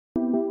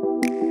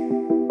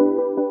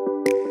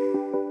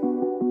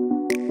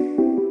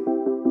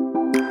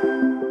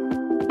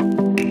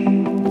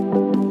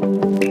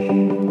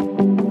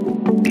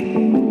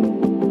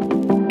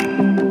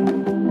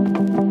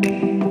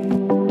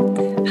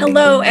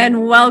Hello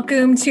and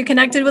welcome to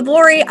Connected with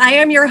Lori. I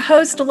am your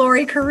host,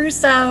 Lori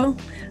Caruso.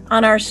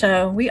 On our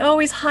show, we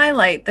always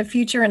highlight the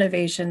future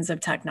innovations of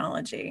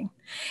technology.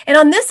 And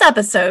on this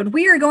episode,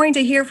 we are going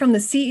to hear from the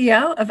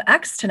CEO of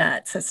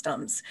Extenet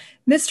Systems,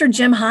 Mr.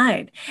 Jim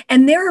Hyde,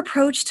 and their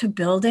approach to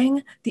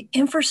building the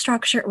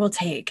infrastructure it will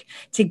take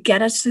to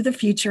get us to the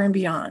future and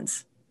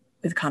beyond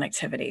with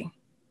connectivity.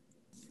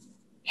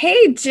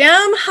 Hey,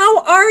 Jim,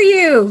 how are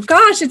you?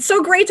 Gosh, it's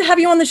so great to have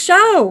you on the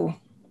show.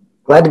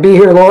 Glad to be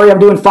here, Lori. I'm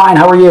doing fine.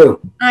 How are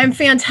you? I'm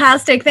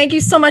fantastic. Thank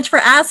you so much for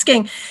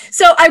asking.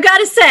 So I've got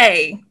to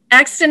say,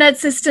 Extenet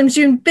Systems,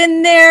 you've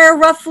been there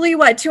roughly,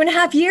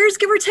 2.5 years,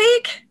 give or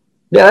take?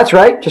 Yeah, that's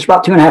right. Just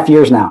about 2.5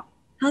 years now.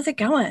 How's it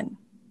going?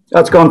 Oh,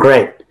 it's going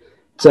great.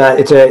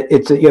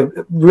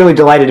 Really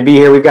delighted to be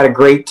here. We've got a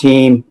great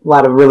team, a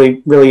lot of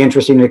really, really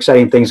interesting and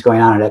exciting things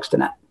going on at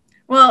Extenet.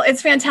 Well,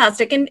 it's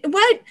fantastic. And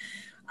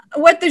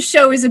what the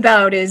show is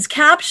about is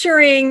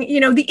capturing,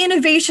 the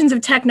innovations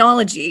of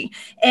technology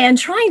and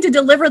trying to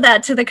deliver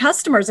that to the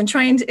customers and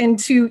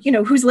to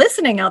who's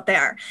listening out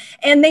there.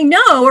 And they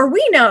know, or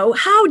we know,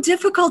 how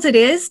difficult it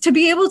is to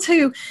be able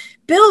to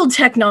build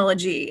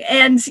technology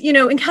and,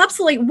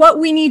 encapsulate what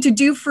we need to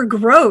do for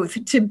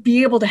growth to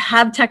be able to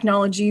have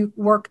technology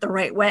work the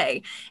right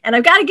way. And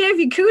I've got to give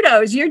you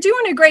kudos. You're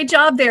doing a great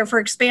job there for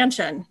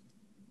expansion.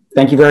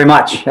 Thank you very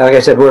much. Like I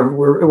said,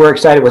 we're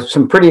excited with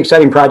some pretty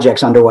exciting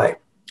projects underway.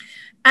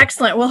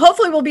 Excellent. Well,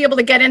 hopefully we'll be able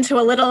to get into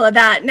a little of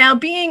that. Now,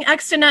 being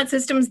Extenet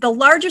Systems, the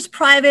largest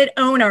private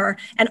owner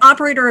and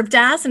operator of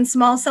DAS and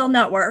small cell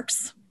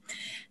networks,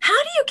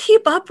 how do you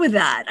keep up with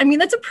that? I mean,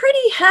 that's a pretty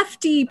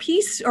hefty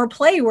piece or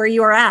play where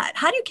you are at.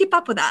 How do you keep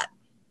up with that?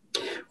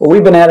 Well,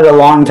 we've been at it a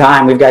long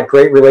time. We've got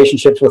great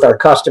relationships with our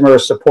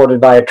customers, supported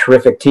by a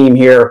terrific team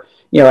here,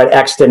 at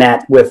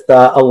Extenet with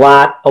a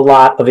lot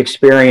of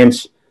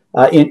experience,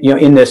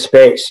 in this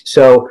space.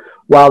 So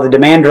while the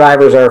demand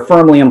drivers are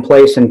firmly in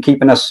place and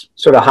keeping us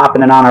sort of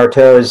hopping and on our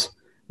toes,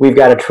 we've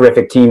got a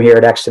terrific team here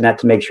at Extenet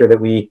to make sure that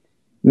we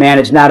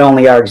manage not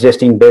only our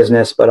existing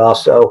business, but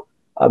also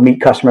meet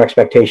customer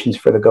expectations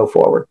for the go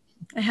forward.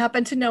 I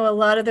happen to know a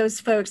lot of those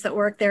folks that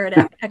work there at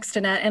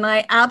Extenet, and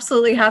I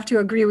absolutely have to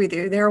agree with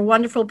you. They're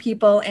wonderful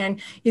people, and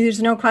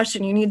there's no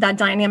question you need that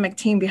dynamic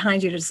team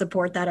behind you to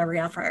support that every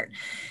effort.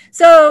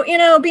 So,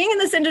 being in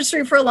this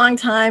industry for a long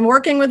time,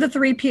 working with the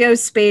 3PO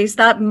space,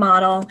 that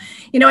model,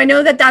 I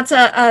know that that's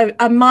a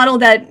model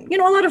that, a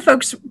lot of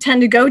folks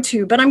tend to go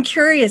to, but I'm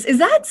curious, is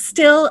that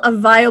still a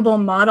viable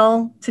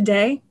model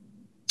today?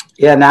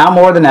 Yeah, now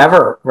more than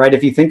ever, right?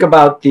 If you think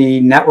about the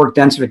network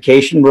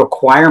densification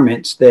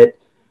requirements that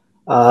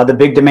the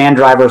big demand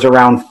drivers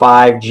around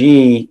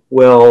 5G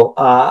will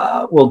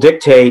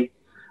dictate,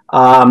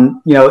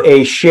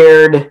 a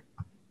shared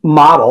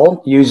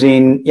model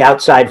using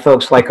outside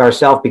folks like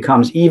ourselves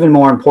becomes even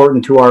more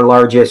important to our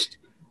largest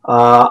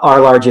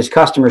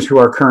customers, who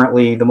are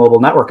currently the mobile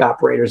network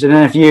operators. And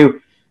then if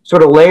you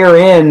sort of layer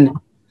in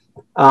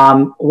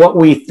what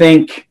we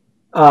think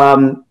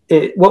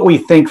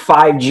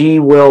 5G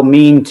will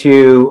mean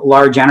to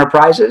large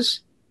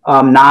enterprises,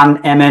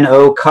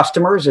 non-MNO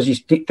customers, as you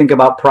think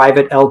about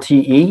private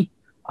LTE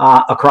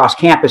across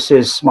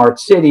campuses, smart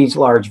cities,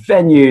 large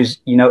venues,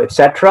 et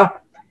cetera.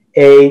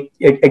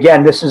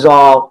 Again, these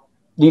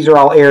are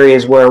all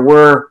areas where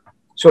we're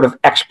sort of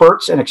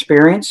experts and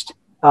experienced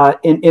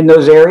in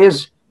those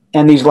areas,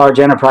 and these large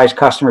enterprise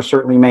customers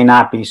certainly may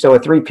not be. So a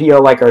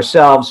 3PO like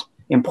ourselves,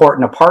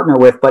 important to partner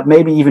with, but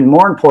maybe even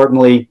more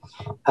importantly,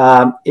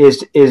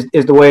 is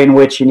the way in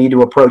which you need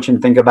to approach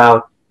and think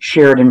about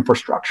shared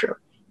infrastructure.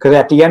 Because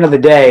at the end of the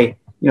day,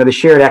 the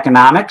shared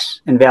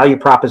economics and value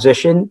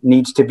proposition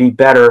needs to be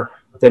better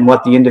than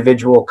what the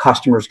individual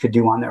customers could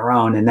do on their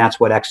own. And that's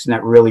what Extenet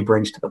really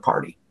brings to the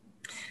party.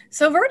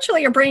 So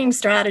virtually you're bringing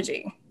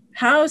strategy,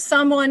 how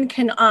someone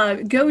can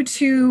go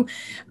to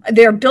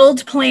their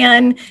build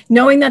plan,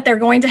 knowing that they're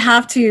going to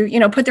have to,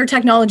 put their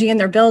technology in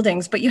their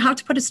buildings, but you have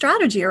to put a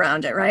strategy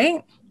around it,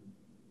 right?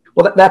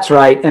 Well, that's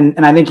right.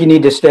 And I think you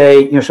need to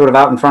stay, sort of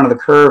out in front of the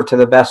curve to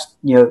the best,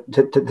 to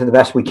the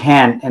best we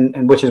can,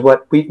 and which is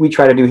what we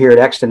try to do here at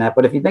Extenet.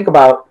 But if you think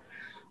about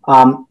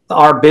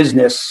our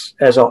business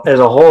as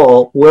a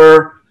whole,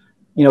 we're,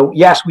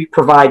 yes, we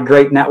provide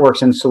great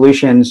networks and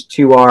solutions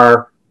to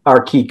our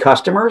key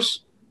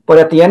customers, but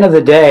at the end of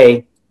the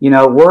day,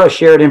 we're a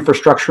shared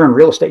infrastructure and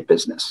real estate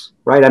business,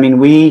 right? I mean,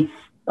 we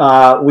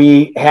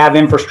have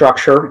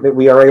infrastructure that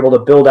we are able to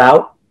build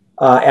out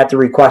at the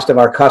request of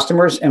our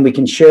customers, and we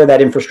can share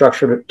that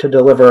infrastructure to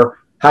deliver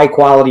high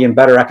quality and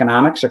better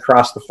economics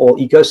across the full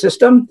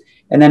ecosystem.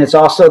 And then it's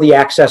also the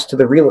access to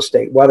the real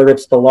estate, whether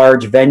it's the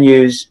large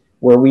venues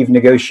where we've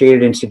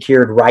negotiated and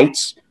secured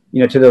rights,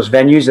 to those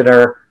venues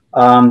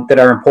that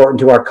are important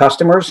to our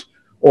customers,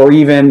 or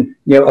even,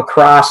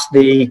 across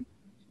the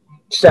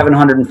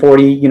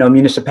 740,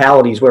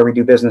 municipalities where we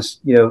do business,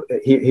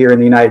 here in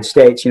the United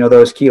States,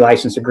 those key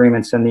license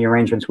agreements and the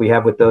arrangements we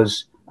have with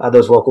those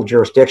local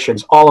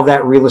jurisdictions. All of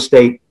that real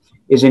estate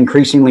is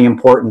increasingly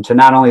important to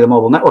not only the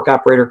mobile network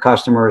operator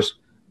customers,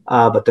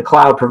 but the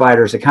cloud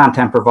providers, the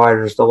content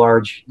providers, the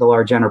large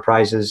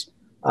enterprises,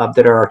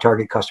 that are our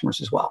target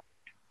customers as well.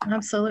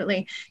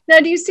 Absolutely. Now,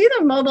 do you see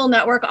the mobile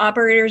network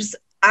operators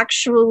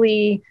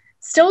actually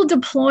still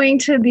deploying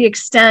to the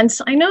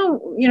extent, I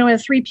know, in a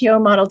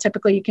 3PO model,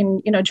 typically you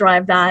can,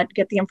 drive that,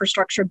 get the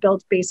infrastructure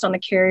built based on the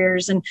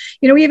carriers and,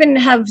 even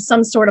have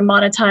some sort of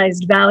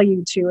monetized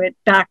value to it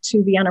back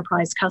to the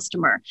enterprise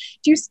customer.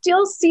 Do you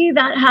still see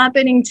that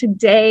happening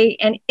today?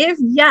 And if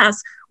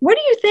yes, what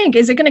do you think?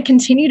 Is it going to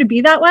continue to be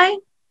that way?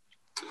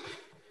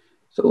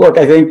 So look,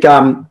 I think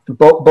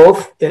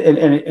both,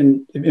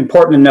 and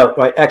important to note,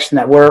 right?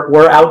 ExteNet,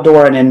 we're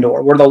outdoor and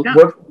indoor.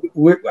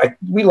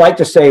 We like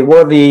to say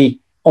we're the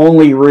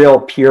only real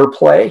pure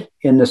play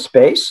in the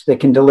space that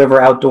can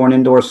deliver outdoor and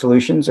indoor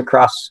solutions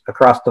across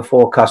the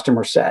full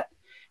customer set.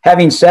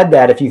 Having said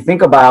that, if you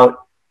think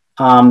about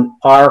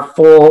our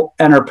full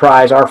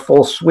enterprise, our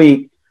full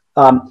suite,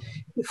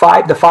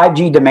 the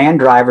 5G demand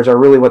drivers are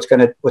really what's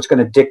going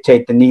to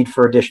dictate the need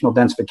for additional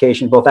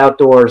densification, both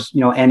outdoors,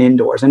 and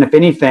indoors. And if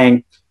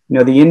anything,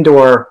 the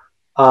indoor,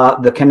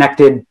 the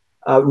connected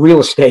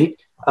real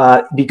estate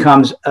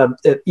becomes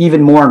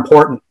even more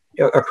important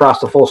across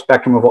the full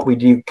spectrum of what we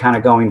do kind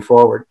of going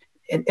forward.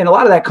 And a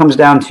lot of that comes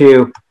down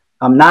to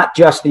not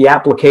just the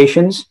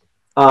applications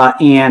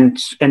and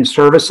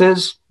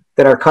services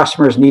that our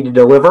customers need to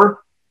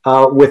deliver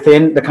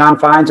within the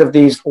confines of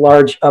these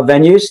large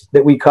venues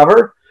that we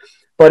cover,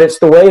 but it's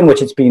the way in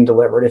which it's being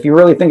delivered. If you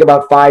really think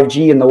about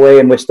 5G and the way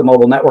in which the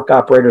mobile network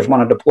operators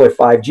want to deploy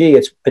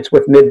 5G, it's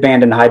with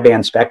mid-band and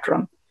high-band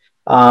spectrum.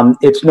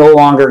 It's no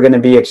longer going to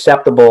be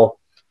acceptable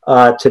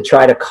to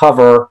try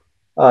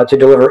to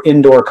deliver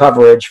indoor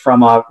coverage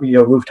from a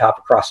rooftop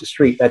across the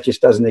street. That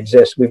just doesn't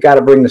exist. We've got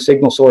to bring the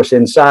signal source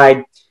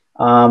inside,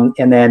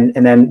 and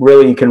then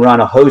really you can run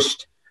a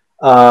host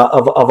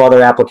of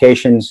other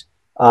applications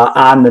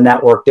on the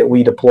network that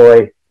we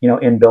deploy,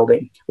 in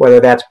building,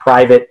 whether that's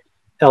private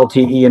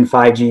LTE and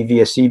 5G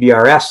via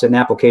CBRS and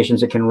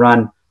applications that can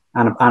run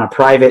on a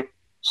private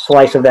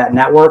slice of that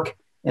network,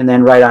 and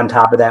then right on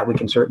top of that, we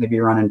can certainly be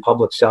running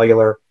public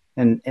cellular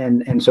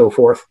and so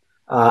forth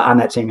on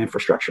that same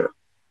infrastructure.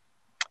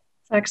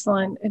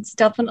 Excellent. It's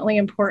definitely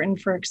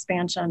important for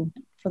expansion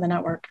for the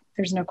network.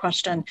 There's no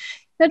question.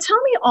 Now, tell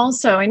me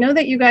also, I know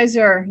that you guys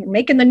are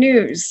making the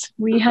news.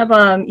 We have,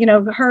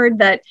 heard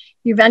that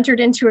you've entered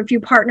into a few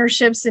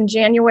partnerships in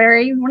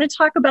January. You want to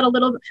talk about a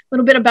little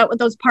bit about what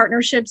those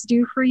partnerships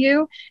do for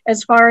you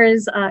as far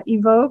as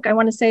Evoke? I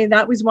want to say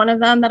that was one of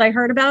them that I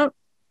heard about.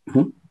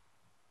 Mm-hmm.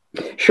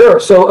 Sure.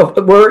 So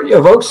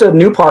Evoke's a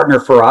new partner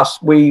for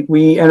us.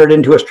 We entered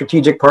into a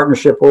strategic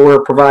partnership where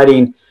we're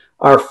providing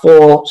our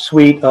full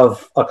suite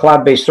of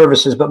cloud-based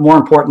services, but more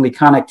importantly,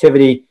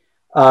 connectivity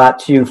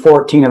to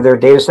 14 of their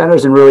data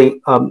centers, and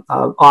really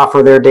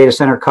offer their data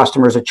center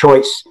customers a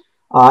choice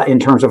in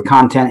terms of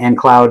content and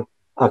cloud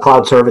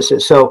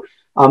services. So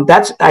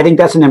I think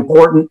that's an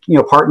important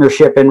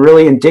partnership, and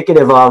really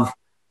indicative of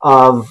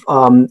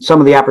some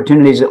of the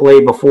opportunities that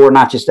lay before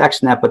not just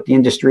ExteNet but the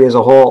industry as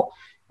a whole.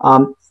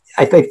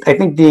 I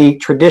think the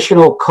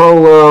traditional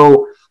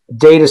colo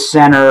data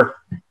center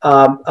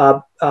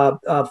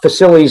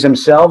facilities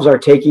themselves are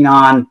taking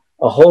on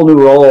a whole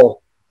new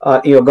role,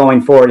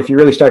 going forward. If you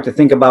really start to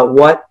think about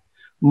what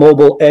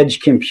mobile edge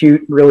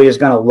compute really is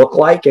going to look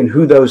like, and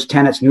who those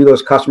tenants and who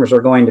those customers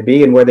are going to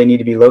be, and where they need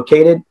to be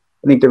located,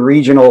 I think the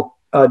regional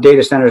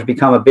data centers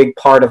become a big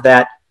part of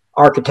that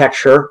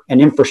architecture and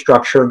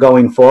infrastructure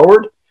going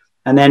forward.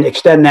 And then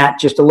extend that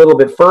just a little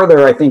bit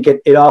further, I think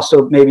it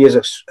also maybe is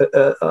a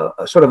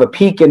sort of a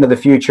peek into the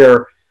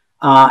future.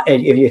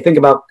 If you think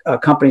about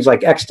companies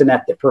like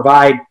ExteNet that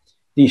provide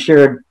these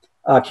shared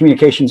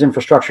communications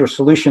infrastructure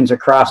solutions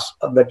across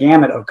the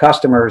gamut of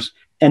customers,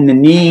 and the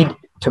need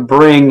to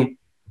bring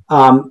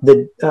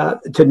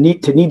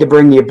to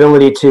bring the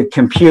ability to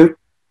compute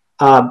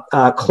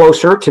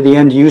closer to the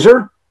end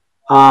user,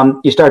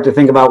 you start to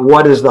think about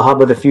what does the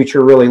hub of the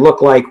future really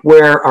look like?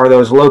 Where are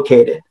those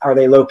located? Are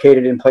they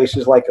located in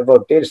places like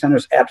Evoke data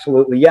centers?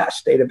 Absolutely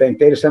yes. DataBank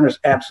data centers?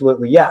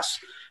 Absolutely yes.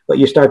 But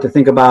you start to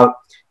think about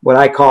what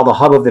I call the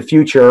hub of the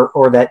future,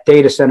 or that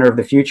data center of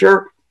the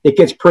future. It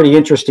gets pretty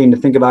interesting to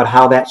think about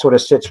how that sort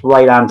of sits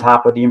right on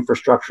top of the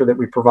infrastructure that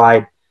we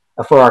provide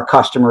for our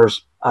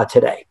customers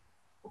today.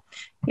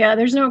 Yeah,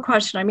 there's no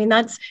question. I mean,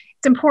 it's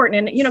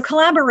important. And,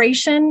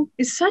 collaboration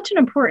is such an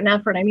important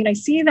effort. I mean, I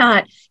see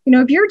that,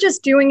 if you're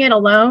just doing it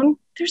alone,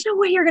 there's no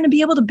way you're going to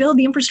be able to build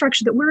the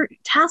infrastructure that we're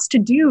tasked to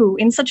do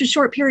in such a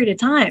short period of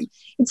time.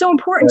 It's so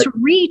important to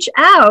reach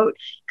out,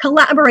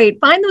 collaborate,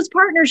 find those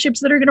partnerships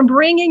that are going to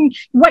bring in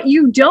what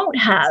you don't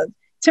have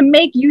to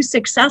make you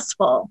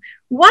successful.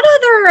 What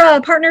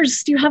other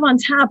partners do you have on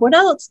tap? What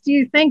else do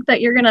you think that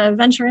you're going to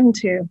venture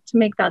into to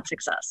make that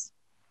success?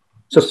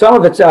 So some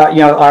of it's,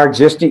 our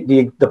existing,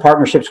 the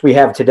partnerships we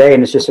have today,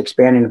 and it's just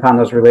expanding upon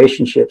those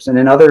relationships. And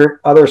in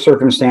other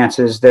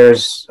circumstances,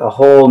 there's a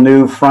whole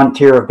new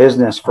frontier of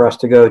business for us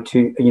to go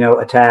to,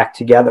 attack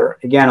together.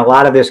 Again, a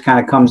lot of this kind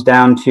of comes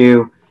down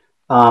to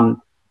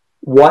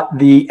what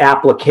the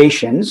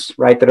applications,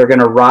 right, that are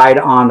going to ride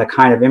on the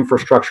kind of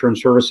infrastructure and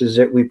services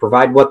that we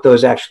provide, what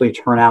those actually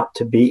turn out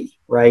to be,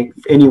 right?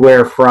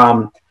 Anywhere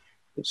from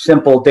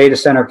simple data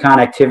center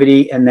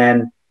connectivity, and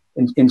then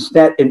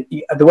instead,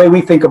 the way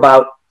we think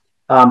about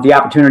the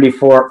opportunity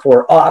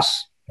for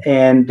us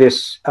and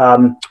this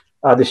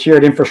the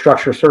shared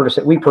infrastructure service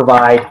that we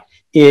provide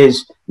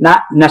is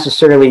not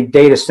necessarily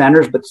data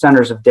centers, but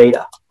centers of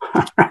data,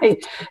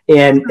 right?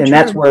 And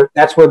that's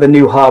where the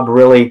new hub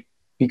really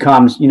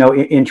becomes,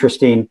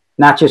 interesting,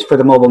 not just for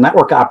the mobile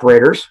network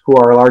operators who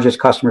are our largest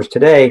customers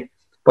today,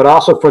 but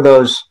also for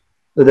those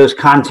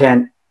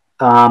content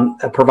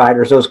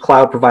providers, those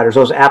cloud providers,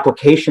 those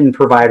application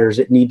providers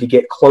that need to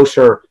get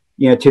closer,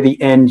 to the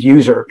end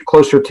user,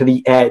 closer to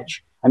the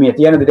edge. I mean, at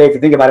the end of the day, if you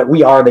think about it,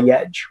 we are the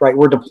edge, right?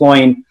 We're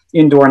deploying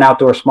indoor and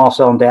outdoor small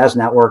cell and DAS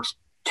networks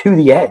to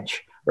the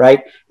edge,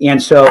 right?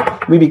 And so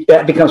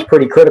that becomes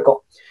pretty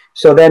critical.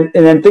 So then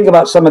think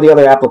about some of the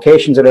other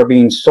applications that are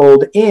being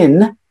sold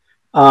in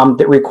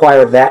that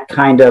require that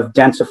kind of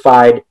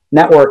densified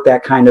network,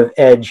 that kind of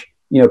edge,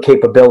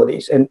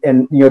 capabilities. And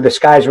the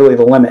sky's really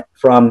the limit,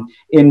 from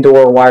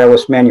indoor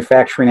wireless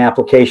manufacturing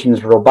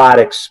applications,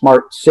 robotics,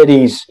 smart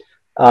cities,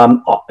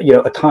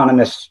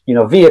 autonomous,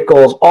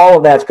 vehicles. All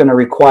of that's going to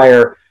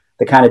require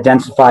the kind of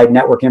densified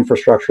network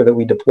infrastructure that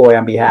we deploy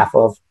on behalf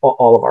of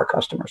all of our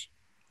customers.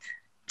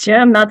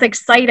 Jim, that's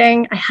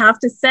exciting. I have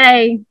to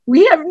say,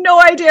 we have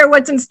no idea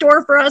what's in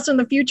store for us in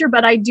the future,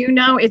 but I do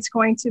know it's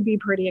going to be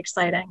pretty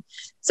exciting.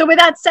 So with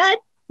that said, I'm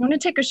going to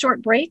take a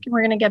short break and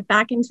we're going to get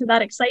back into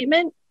that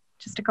excitement in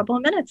just a couple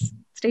of minutes.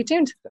 Stay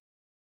tuned.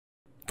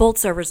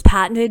 VoltServer's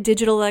patented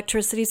digital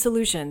electricity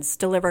solutions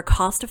deliver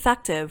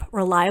cost-effective,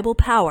 reliable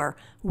power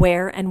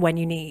where and when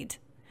you need.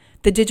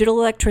 The digital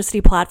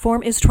electricity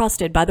platform is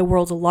trusted by the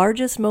world's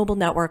largest mobile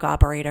network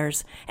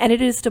operators, and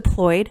it is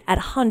deployed at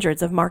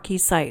hundreds of marquee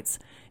sites,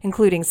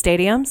 including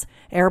stadiums,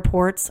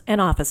 airports,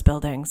 and office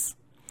buildings.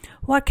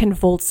 What can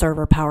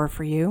VoltServer power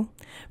for you?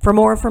 For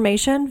more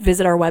information,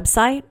 visit our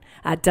website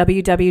at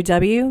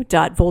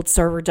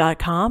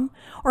www.voltserver.com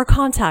or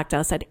contact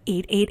us at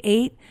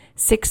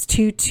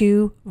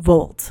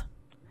 888-622-VOLT.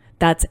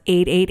 That's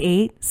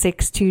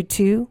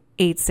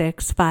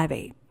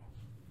 888-622-8658.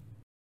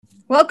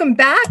 Welcome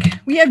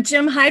back. We have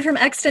Jim Hyde from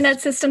Extenet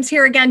Systems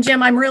here again.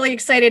 Jim, I'm really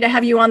excited to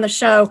have you on the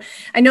show.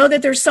 I know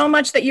that there's so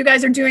much that you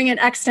guys are doing at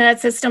Extenet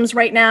Systems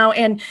right now,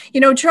 and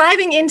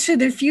driving into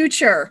the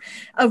future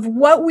of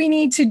what we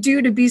need to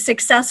do to be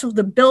successful,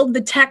 to build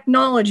the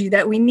technology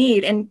that we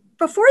need. And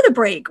before the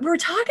break, we were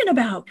talking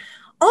about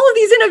all of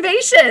these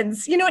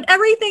innovations, and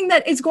everything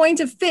that is going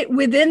to fit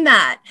within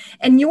that.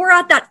 And you're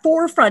at that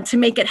forefront to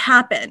make it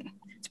happen.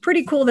 It's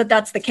pretty cool that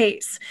that's the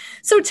case.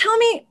 So tell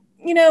me,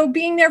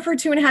 being there for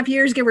 2.5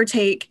 years, give or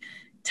take,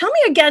 tell me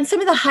again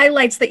some of the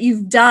highlights that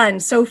you've done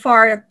so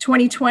far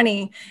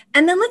 2020,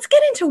 and then let's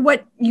get into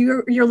what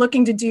you're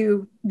looking to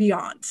do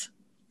beyond.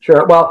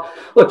 Sure. Well,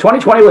 look,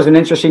 2020 was an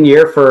interesting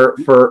year for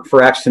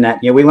Extenet.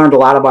 We learned a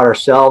lot about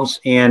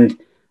ourselves, and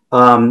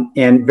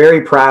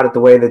very proud of the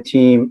way the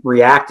team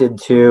reacted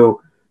to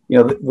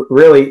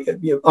really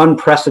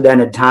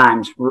unprecedented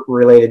times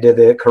related to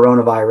the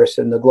coronavirus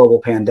and the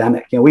global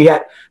pandemic. We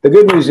had, the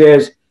good news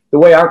is, the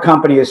way our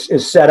company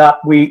is set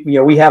up,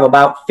 we have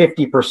about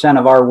 50%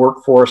 of our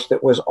workforce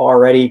that was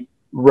already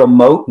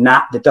remote,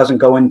 that doesn't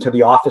go into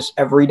the office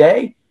every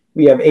day.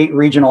 We have 8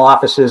 regional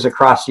offices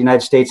across the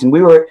United States, and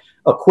we were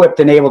equipped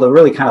and able to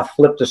really kind of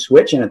flip the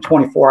switch in a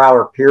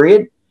 24-hour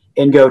period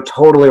and go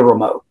totally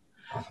remote.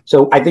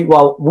 So I think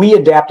while we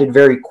adapted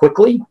very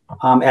quickly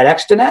at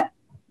Extenet,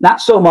 not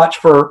so much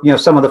for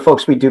some of the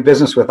folks we do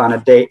business with on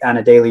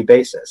a daily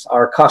basis.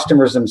 Our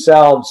customers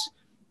themselves,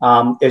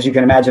 as you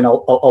can imagine, a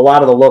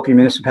lot of the local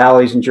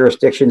municipalities and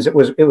jurisdictions, it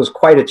was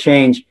quite a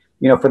change,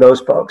 for those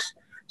folks.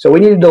 So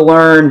we needed to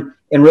learn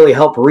and really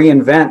help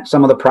reinvent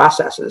some of the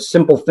processes,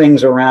 simple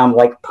things around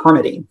like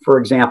permitting, for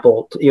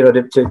example,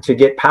 to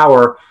get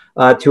power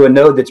to a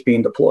node that's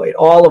being deployed.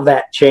 All of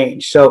that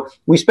changed. So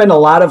we spent a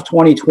lot of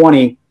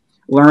 2020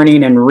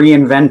 learning and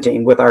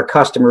reinventing with our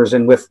customers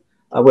and with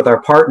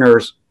our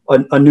partners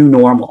a new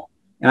normal.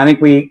 And I think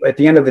we, at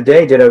the end of the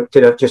day,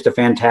 did just a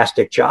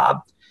fantastic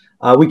job.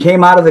 We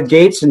came out of the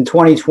gates in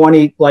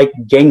 2020 like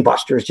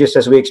gangbusters, just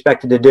as we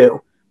expected to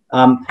do.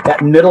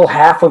 That middle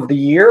half of the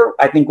year,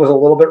 I think, was a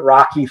little bit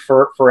rocky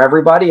for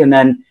everybody. And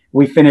then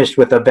we finished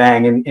with a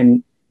bang.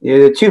 And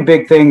the two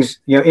big things,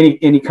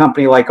 any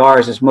company like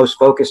ours is most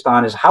focused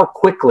on is how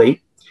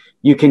quickly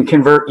you can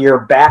convert your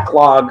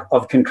backlog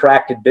of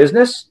contracted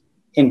business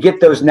and get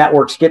those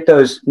networks, get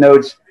those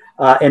nodes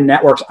and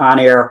networks on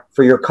air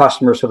for your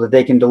customers so that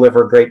they can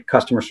deliver great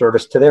customer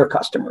service to their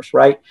customers,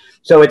 right?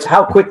 So it's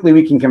how quickly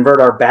we can convert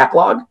our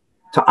backlog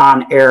to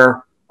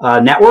on-air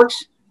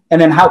networks, and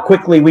then how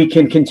quickly we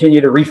can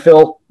continue to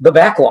refill the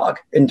backlog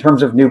in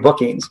terms of new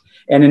bookings.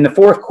 And in the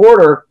fourth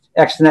quarter,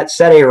 Extenet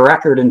set a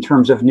record in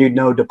terms of new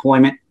node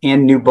deployment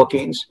and new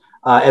bookings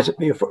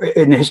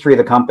in the history of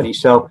the company.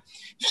 So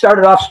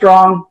started off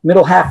strong.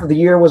 Middle half of the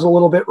year was a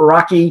little bit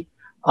rocky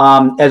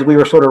as we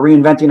were sort of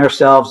reinventing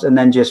ourselves, and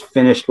then just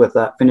finished with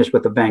a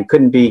bang.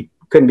 Couldn't be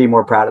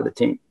more proud of the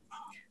team.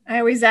 I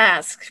always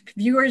ask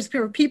viewers,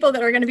 people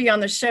that are going to be on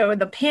the show,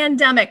 the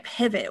pandemic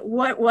pivot,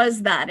 what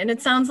was that? And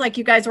it sounds like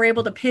you guys were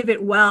able to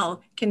pivot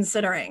well,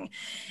 considering.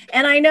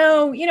 And I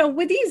know,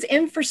 with these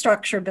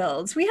infrastructure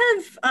builds, we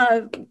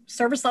have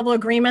service level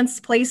agreements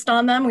placed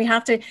on them. We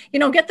have to,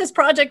 get this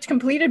project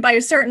completed by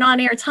a certain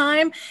on-air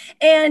time.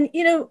 And,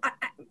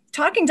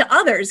 talking to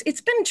others,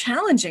 it's been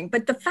challenging,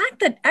 but the fact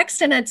that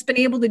Extenet's been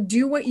able to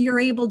do what you're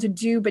able to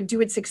do, but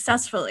do it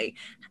successfully,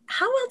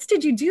 how else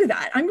did you do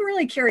that? I'm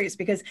really curious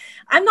because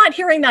I'm not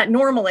hearing that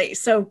normally.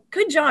 So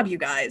good job, you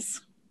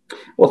guys.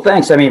 Well,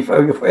 thanks. I mean,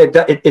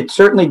 it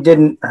certainly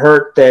didn't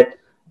hurt that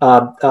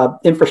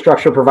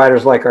infrastructure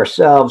providers like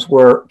ourselves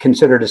were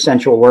considered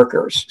essential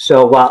workers.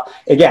 So while,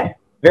 again,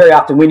 very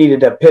often we needed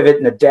to pivot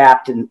and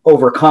adapt and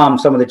overcome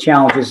some of the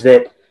challenges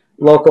that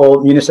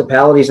local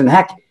municipalities and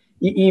heck,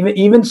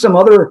 even some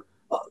other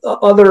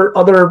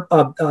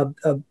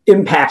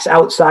impacts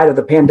outside of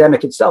the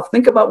pandemic itself.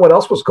 Think about what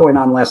else was going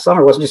on last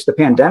summer. It wasn't just the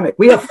pandemic.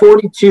 We have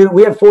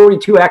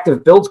 42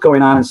 active builds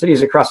going on in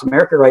cities across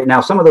America right now.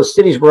 Some of those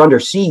cities were under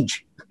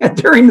siege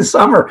during the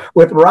summer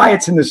with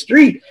riots in the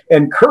street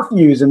and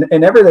curfews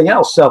and everything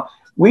else. So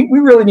we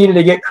really needed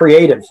to get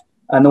creative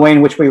in the way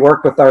in which we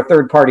work with our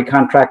third-party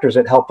contractors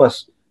that help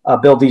us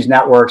build these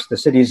networks, the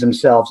cities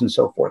themselves, and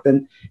so forth,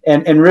 and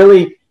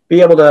really be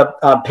able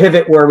to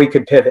pivot where we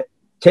could pivot,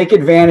 take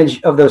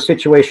advantage of those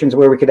situations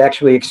where we could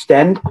actually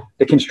extend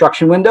the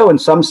construction window in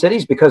some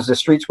cities because the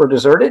streets were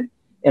deserted,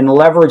 and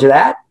leverage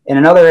that. And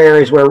in other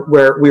areas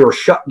where we were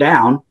shut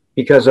down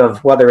because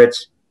of whether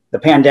it's the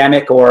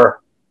pandemic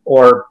or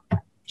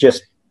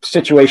just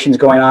situations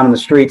going on in the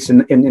streets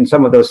in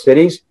some of those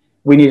cities,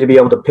 we need to be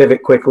able to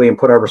pivot quickly and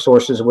put our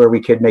resources where we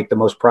could make the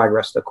most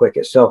progress the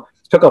quickest. So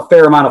it took a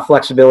fair amount of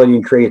flexibility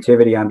and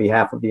creativity on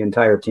behalf of the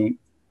entire team.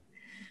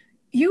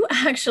 You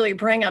actually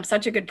bring up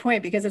such a good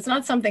point because it's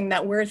not something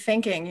that we're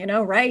thinking,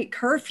 right?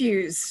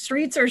 Curfews,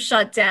 streets are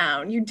shut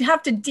down. You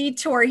have to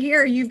detour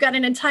here. You've got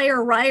an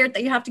entire riot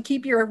that you have to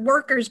keep your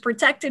workers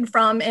protected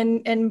from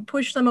and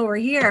push them over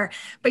here,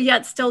 but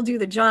yet still do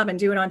the job and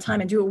do it on time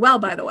and do it well,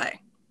 by the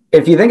way.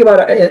 If you think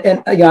about it,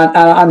 and again,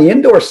 on the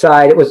indoor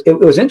side, it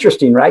was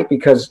interesting, right?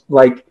 Because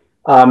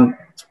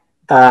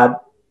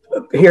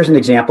here's an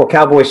example,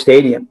 Cowboy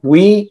Stadium.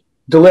 We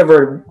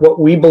delivered what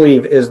we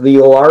believe is the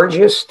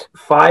largest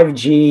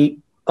 5G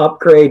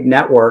upgrade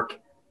network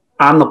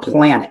on the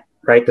planet,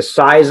 right? The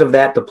size of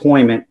that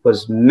deployment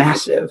was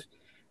massive.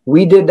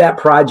 We did that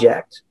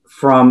project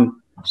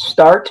from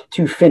start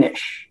to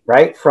finish,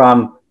 right?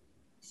 From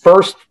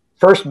first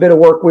bit of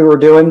work we were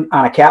doing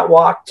on a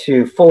catwalk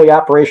to fully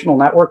operational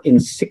network in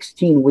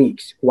 16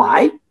 weeks.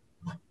 Why?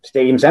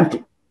 Stadium's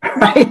empty,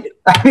 right?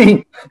 I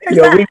mean,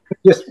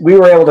 we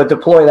were able to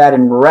deploy that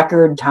in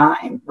record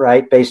time,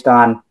 right? Based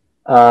on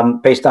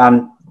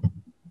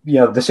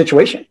the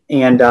situation.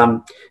 And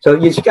so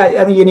I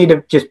think you need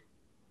to just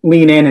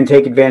lean in and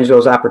take advantage of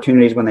those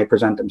opportunities when they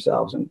present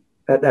themselves. And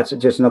that's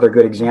just another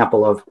good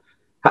example of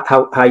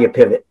how you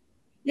pivot.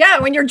 Yeah,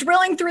 when you're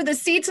drilling through the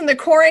seats and the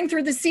coring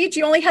through the seats,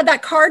 you only had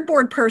that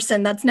cardboard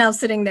person that's now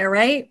sitting there,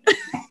 right?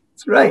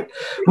 That's right.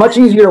 Much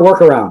easier to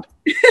work around.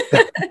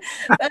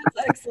 That's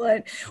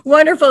excellent.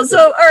 Wonderful.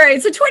 So, all right.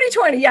 So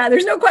 2020, yeah,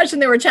 there's no question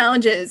there were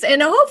challenges.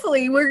 And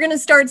hopefully we're going to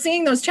start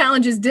seeing those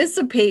challenges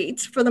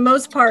dissipate for the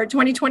most part,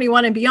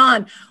 2021 and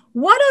beyond.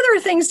 What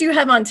other things do you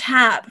have on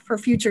tap for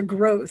future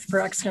growth for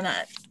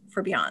Extenet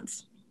for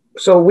Beyonds?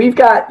 So we've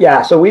got,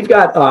 as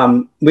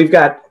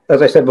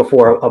I said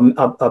before,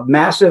 a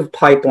massive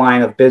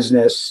pipeline of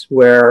business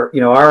where,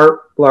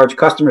 our large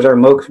customers are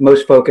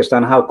most focused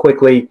on how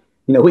quickly,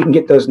 we can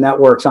get those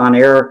networks on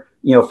air,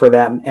 for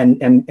them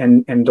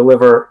and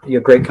deliver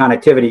great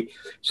connectivity.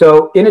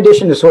 So in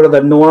addition to sort of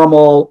the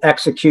normal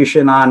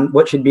execution on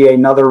what should be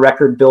another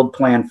record build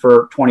plan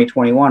for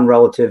 2021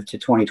 relative to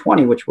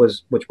 2020, which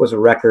was a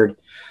record,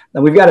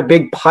 then we've got a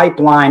big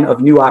pipeline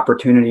of new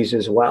opportunities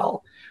as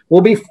well.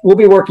 We'll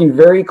be working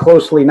very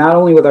closely not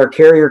only with our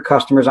carrier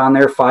customers on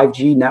their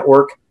 5G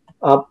network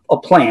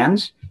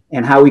plans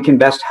and how we can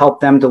best help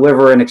them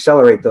deliver and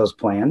accelerate those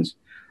plans,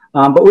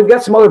 but we've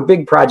got some other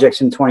big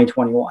projects in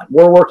 2021.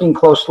 We're working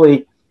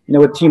closely,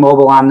 with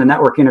T-Mobile on the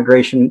network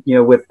integration,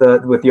 with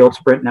the old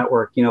Sprint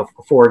network,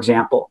 for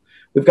example.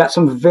 We've got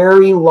some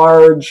very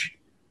large,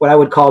 what I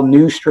would call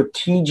new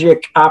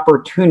strategic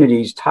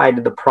opportunities tied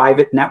to the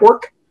private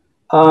network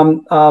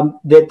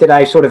that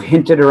I sort of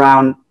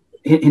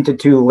hinted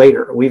to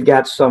later. We've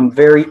got some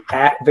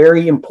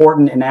very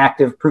important and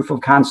active proof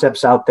of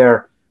concepts out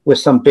there with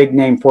some big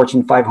name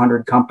Fortune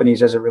 500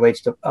 companies as it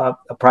relates to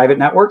private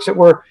networks that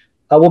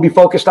we'll be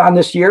focused on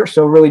this year.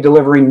 So really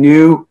delivering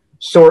new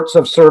sorts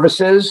of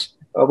services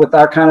with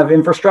our kind of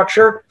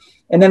infrastructure.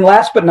 And then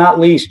last but not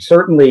least,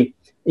 certainly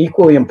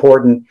equally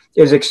important,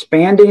 is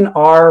expanding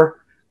the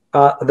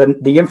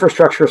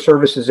infrastructure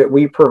services that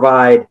we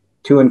provide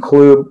to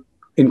include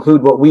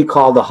what we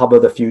call the hub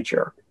of the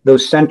future,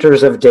 those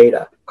centers of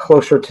data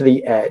closer to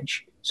the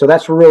edge. So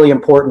that's really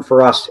important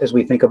for us as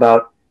we think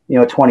about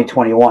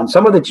 2021.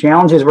 Some of the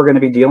challenges we're going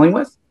to be dealing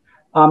with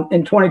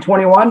in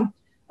 2021,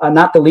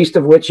 not the least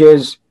of which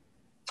is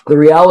the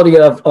reality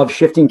of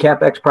shifting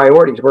CapEx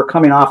priorities. We're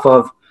coming off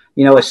of,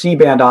 a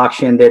C-band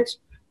auction that's,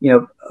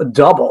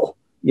 double,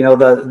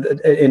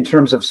 in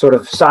terms of sort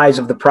of size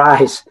of the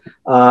prize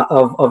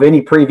of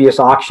any previous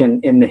auction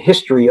in the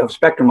history of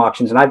spectrum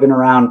auctions. And I've been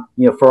around,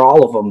 for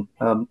all of them.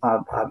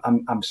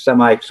 I'm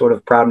semi sort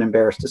of proud and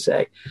embarrassed to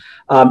say.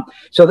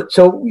 So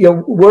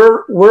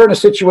we're in a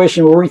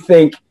situation where we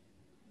think,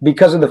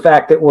 because of the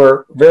fact that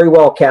we're very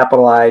well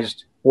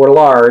capitalized, we're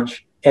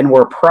large, and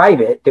we're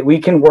private, that we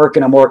can work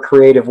in a more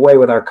creative way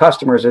with our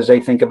customers as they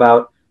think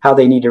about how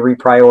they need to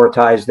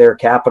reprioritize their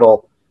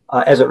capital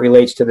as it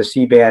relates to the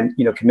C-band,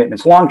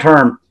 commitments. Long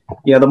term,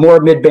 the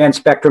more mid-band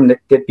spectrum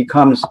that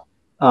becomes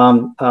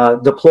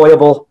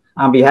deployable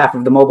on behalf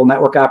of the mobile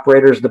network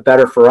operators, the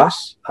better for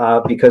us,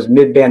 because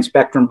mid-band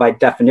spectrum by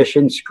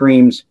definition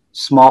screams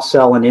small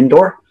cell and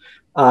indoor.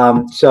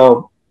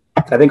 So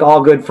I think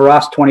all good for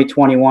us.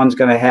 2021 is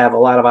going to have a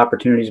lot of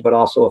opportunities, but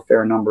also a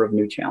fair number of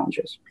new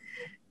challenges.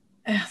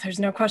 There's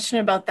no question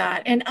about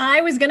that. And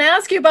I was going to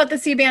ask you about the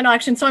C-band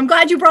auction, so I'm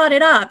glad you brought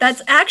it up.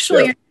 That's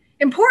actually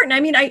important. I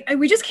mean,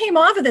 we just came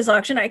off of this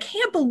auction. I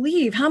can't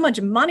believe how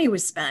much money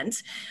was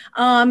spent.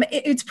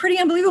 It's pretty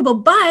unbelievable,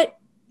 but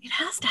it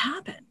has to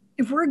happen.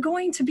 If we're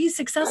going to be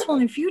successful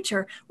in the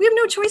future, we have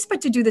no choice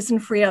but to do this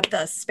and free up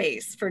the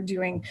space for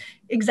doing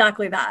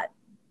exactly that.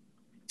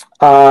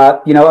 A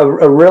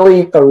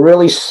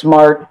really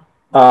smart,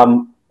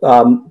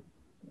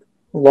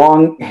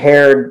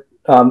 long-haired,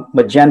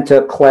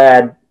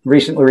 magenta-clad,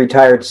 recently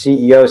retired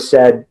CEO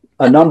said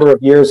a number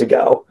of years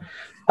ago,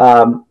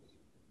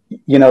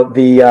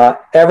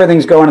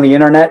 everything's going to the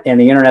internet and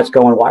the internet's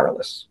going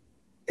wireless.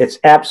 It's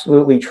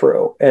absolutely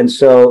true. And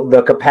so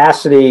the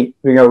capacity,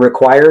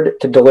 required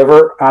to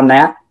deliver on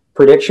that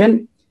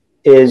prediction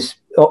is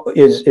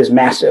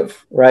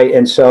massive, right?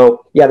 And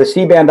so, the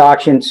C-band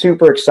auction,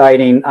 super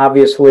exciting.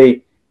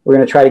 Obviously, we're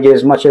going to try to get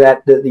as much of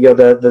that,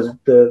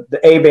 the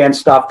A-band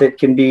stuff that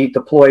can be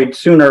deployed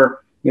sooner.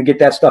 Get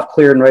that stuff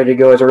cleared and ready to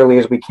go as early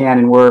as we can,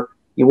 and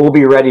we'll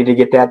be ready to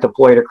get that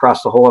deployed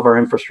across the whole of our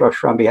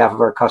infrastructure on behalf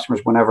of our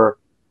customers whenever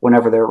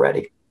they're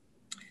ready.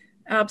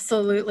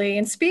 Absolutely.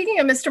 And speaking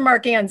of Mr.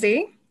 Mark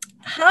Ganzi,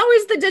 how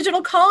is the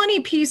Digital Colony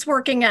piece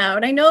working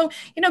out? I know,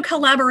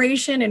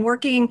 collaboration and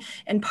working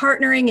and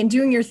partnering and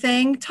doing your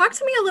thing. Talk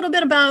to me a little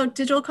bit about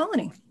Digital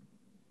Colony.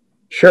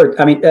 Sure.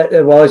 I mean,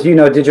 well, as you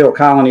know, Digital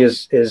Colony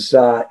is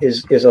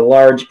a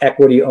large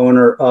equity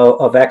owner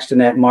of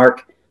Extenet.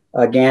 Mark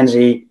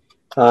Ganzi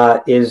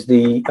is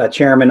the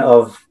chairman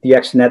of the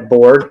Extenet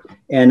board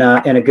and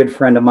a good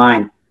friend of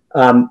mine.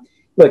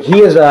 Look,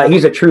 he's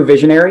a true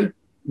visionary.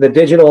 The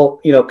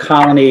Digital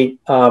Colony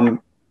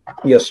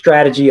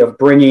strategy of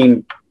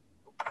bringing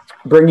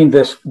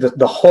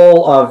the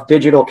whole of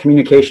digital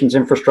communications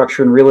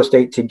infrastructure and real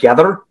estate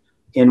together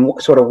in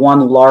sort of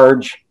one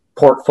large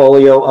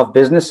portfolio of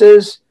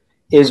businesses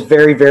is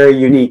very, very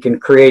unique and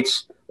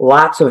creates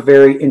lots of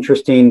very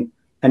interesting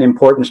and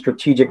important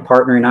strategic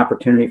partnering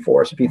opportunity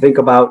for us. If you think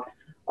about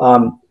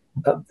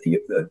as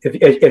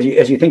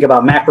you think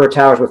about macro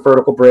towers with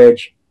Vertical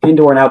Bridge,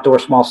 indoor and outdoor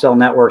small cell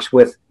networks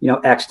with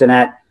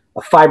Extenet,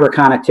 fiber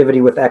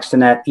connectivity with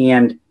Extenet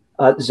and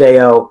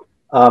Zayo,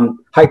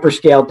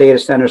 hyperscale data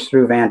centers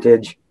through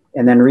Vantage,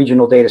 and then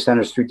regional data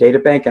centers through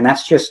DataBank, and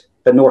that's just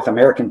the North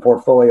American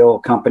portfolio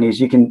of companies.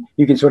 You can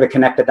sort of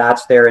connect the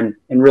dots there and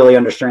really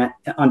understand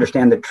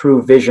the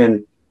true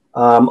vision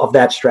of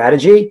that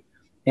strategy.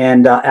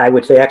 And I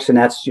would say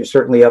Extenet's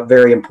certainly a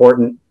very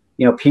important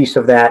piece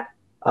of that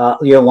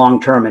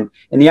long term,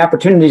 and the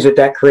opportunities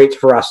that creates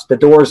for us, the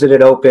doors that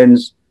it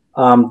opens,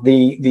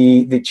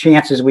 the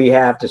chances we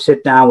have to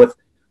sit down with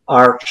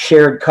our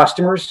shared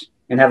customers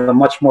and have a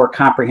much more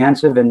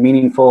comprehensive and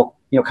meaningful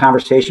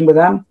conversation with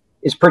them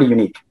is pretty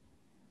unique.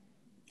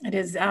 It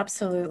is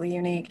absolutely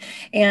unique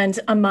and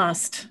a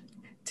must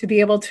to be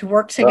able to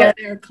work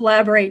together,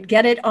 collaborate,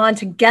 get it on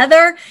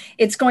together.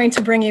 It's going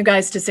to bring you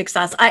guys to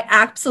success. I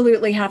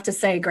absolutely have to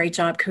say, great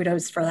job.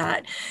 Kudos for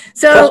that.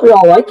 So we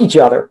all like each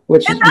other,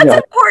 which is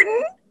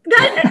important.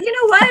 That, you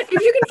know what? If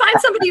you can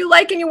find somebody you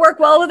like and you work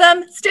well with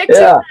them, stick to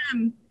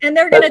them, and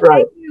they're going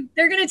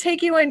to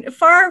take you in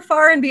far,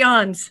 far and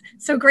beyond.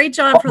 So great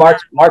job for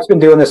that. Mark's been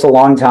doing this a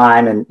long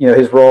time, and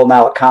his role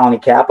now at Colony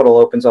Capital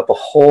opens up a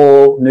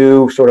whole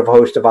new sort of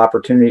host of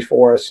opportunities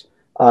for us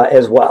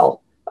as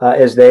well,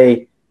 as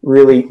they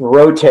really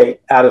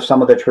rotate out of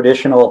some of the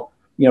traditional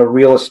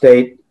real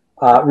estate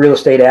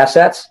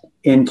assets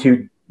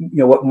into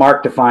what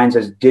Mark defines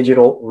as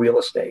digital real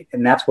estate,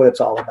 and that's what it's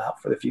all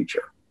about for the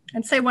future.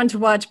 And say one to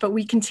watch, but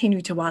we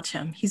continue to watch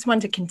him. He's one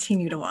to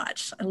continue to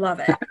watch. I love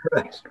it.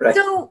 Right.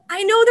 So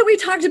I know that we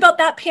talked about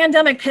that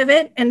pandemic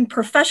pivot and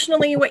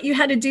professionally what you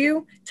had to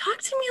do. Talk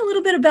to me a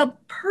little bit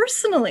about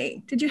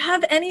personally. Did you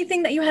have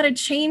anything that you had to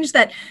change,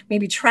 that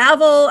maybe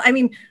travel? I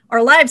mean,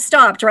 our lives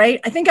stopped,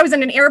 right? I think I was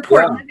in an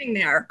airport living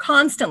there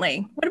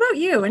constantly. What about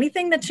you?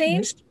 Anything that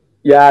changed?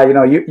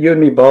 Yeah, you and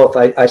me both.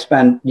 I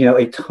spend,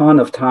 a ton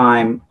of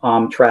time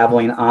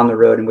traveling on the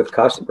road and with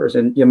customers,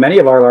 and many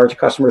of our large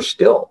customers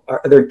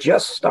they're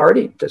just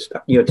starting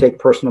to take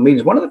personal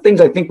meetings. One of the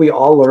things I think we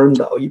all learned,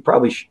 though, you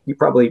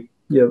probably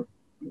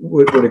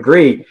would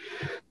agree,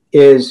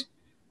 is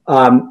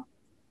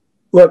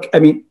look, I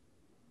mean,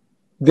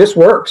 this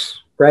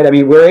works, right? I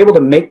mean, we're able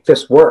to make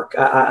this work.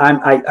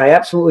 I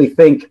absolutely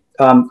think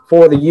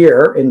for the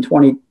year in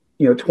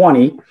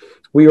 2020.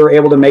 We were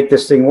able to make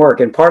this thing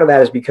work. And part of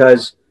that is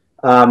because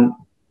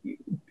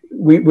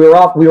we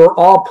were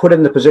all put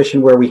in the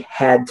position where we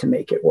had to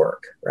make it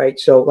work, right?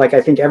 So like,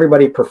 I think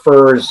everybody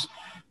prefers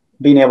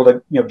being able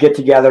to, get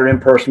together in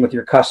person with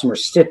your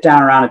customers, sit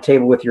down around a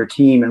table with your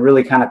team and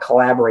really kind of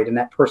collaborate in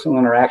that personal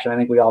interaction. I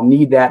think we all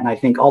need that. And I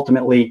think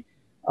ultimately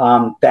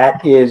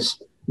that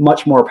is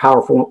much more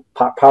powerful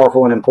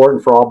and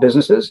important for all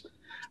businesses,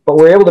 but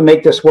we're able to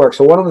make this work.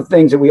 So one of the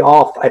things that we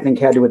all, I think,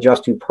 had to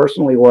adjust to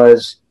personally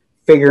was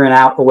figuring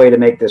out a way to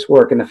make this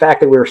work. And the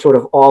fact that we were sort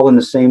of all in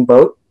the same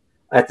boat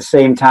at the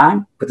same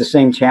time with the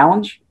same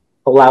challenge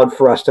allowed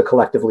for us to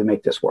collectively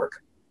make this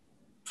work.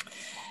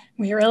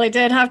 We really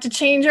did have to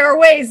change our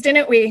ways,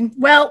 didn't we?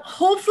 Well,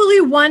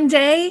 hopefully one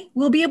day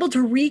we'll be able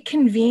to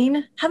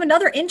reconvene, have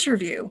another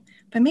interview,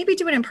 but maybe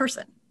do it in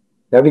person.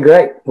 That'd be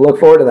great. Look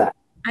forward to that.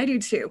 I do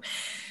too.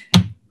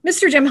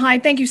 Mr. Jim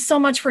Hyde, thank you so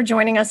much for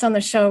joining us on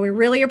the show. We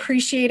really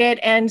appreciate it.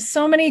 And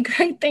so many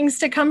great things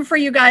to come for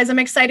you guys. I'm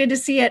excited to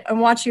see it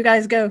and watch you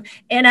guys go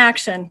in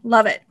action.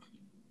 Love it.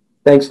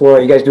 Thanks,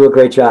 Laura. You guys do a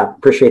great job.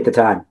 Appreciate the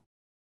time.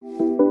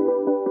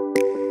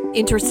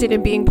 Interested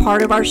in being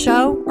part of our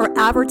show or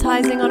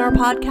advertising on our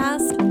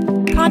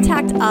podcast?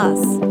 Contact us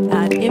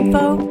at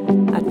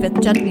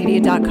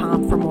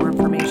info@fifthgenmedia.com for more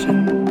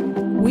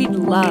information. We'd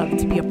love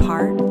to be a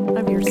part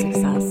of your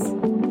success.